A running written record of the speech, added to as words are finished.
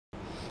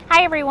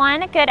Hi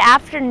everyone, good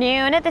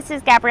afternoon. This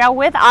is Gabrielle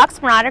with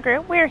Oxmoor Auto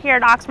Group. We're here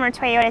at Oxmoor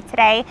Toyota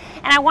today,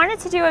 and I wanted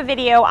to do a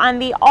video on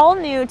the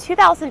all-new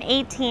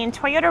 2018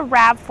 Toyota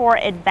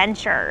RAV4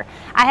 Adventure.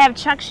 I have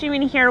Chuck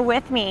Schumann here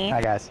with me.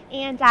 Hi guys.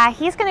 And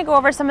he's going to go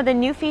over some of the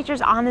new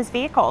features on this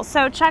vehicle.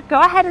 So Chuck,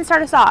 go ahead and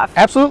start us off.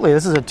 Absolutely.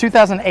 This is a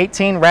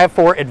 2018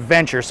 RAV4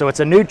 Adventure, so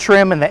it's a new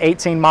trim in the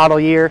 18 model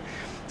year.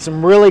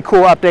 Some really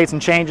cool updates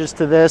and changes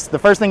to this. The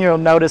first thing you'll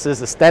notice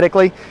is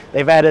aesthetically,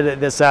 they've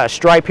added this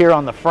stripe here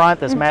on the front,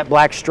 this matte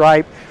black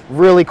stripe.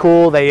 Really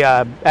cool. They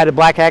added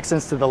black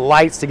accents to the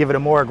lights to give it a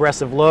more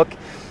aggressive look.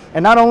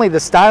 And not only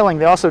the styling,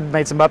 they also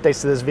made some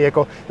updates to this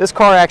vehicle. This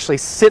car actually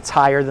sits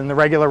higher than the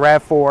regular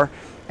RAV4,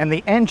 and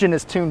the engine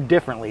is tuned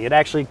differently. It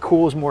actually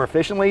cools more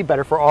efficiently,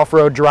 better for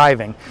off-road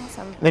driving.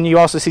 Awesome. Then you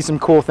also see some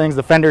cool things.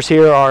 The fenders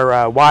here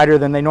are wider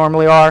than they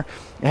normally are.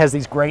 It has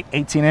these great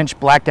 18-inch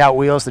blacked out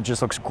wheels that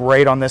just looks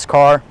great on this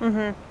car.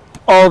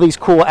 All these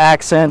cool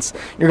accents.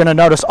 You're going to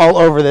notice all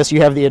over this you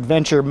have the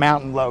Adventure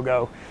Mountain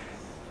logo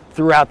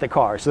throughout the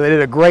car. So they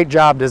did a great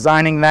job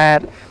designing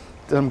that.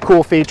 Some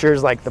cool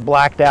features like the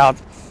blacked out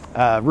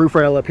roof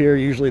rail up here.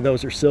 Usually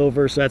those are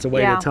silver, so that's a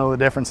way to tell the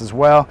difference as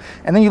well.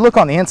 And then you look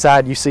on the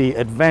inside, you see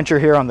Adventure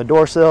here on the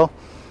door sill.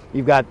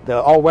 You've got the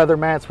all-weather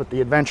mats with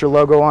the Adventure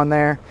logo on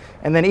there.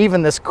 And then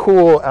even this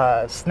cool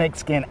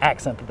snakeskin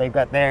accent that they've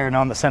got there and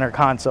on the center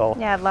console.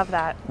 Yeah, I love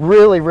that.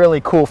 Really,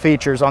 really cool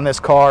features on this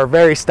car.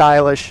 Very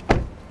stylish.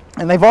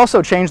 And they've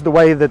also changed the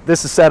way that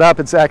this is set up.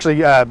 It's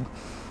actually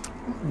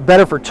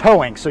better for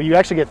towing. So you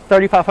actually get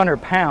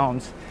 3,500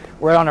 pounds,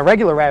 where on a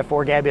regular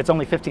RAV4, Gabby, it's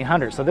only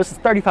 1,500. So this is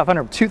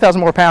 3,500, 2,000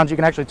 more pounds. You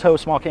can actually tow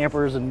small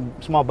campers and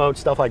small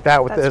boats, stuff like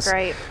that with this. That's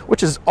great.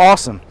 Which is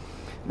awesome.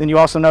 Then you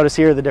also notice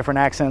here the different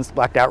accents,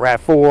 blacked out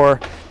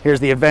RAV4. Here's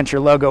the Adventure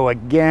logo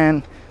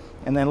again.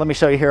 And then let me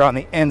show you here on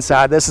the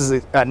inside. This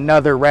is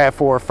another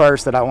RAV4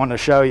 first that I want to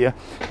show you.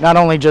 Not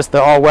only just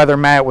the all-weather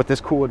mat with this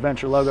cool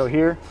Adventure logo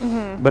here,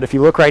 but if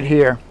you look right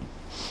here,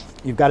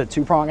 you've got a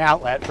two-prong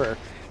outlet for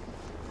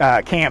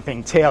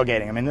camping,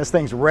 tailgating. I mean, this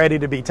thing's ready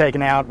to be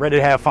taken out, ready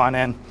to have fun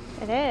in.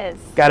 It is.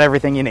 Got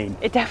everything you need.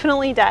 It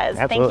definitely does.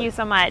 Absolutely. Thank you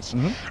so much.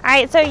 All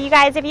right, so you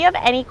guys, if you have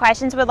any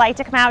questions, would like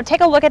to come out, take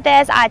a look at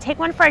this, take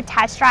one for a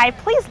test drive,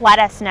 please let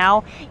us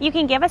know. You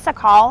can give us a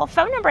call.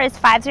 Phone number is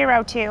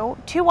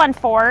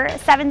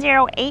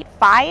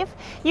 502-214-7085.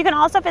 You can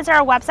also visit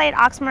our website,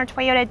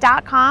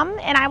 oxmoortoyota.com,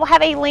 and I will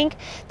have a link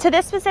to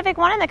this specific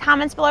one in the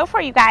comments below for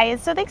you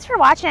guys. So thanks for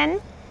watching.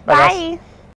 Bye.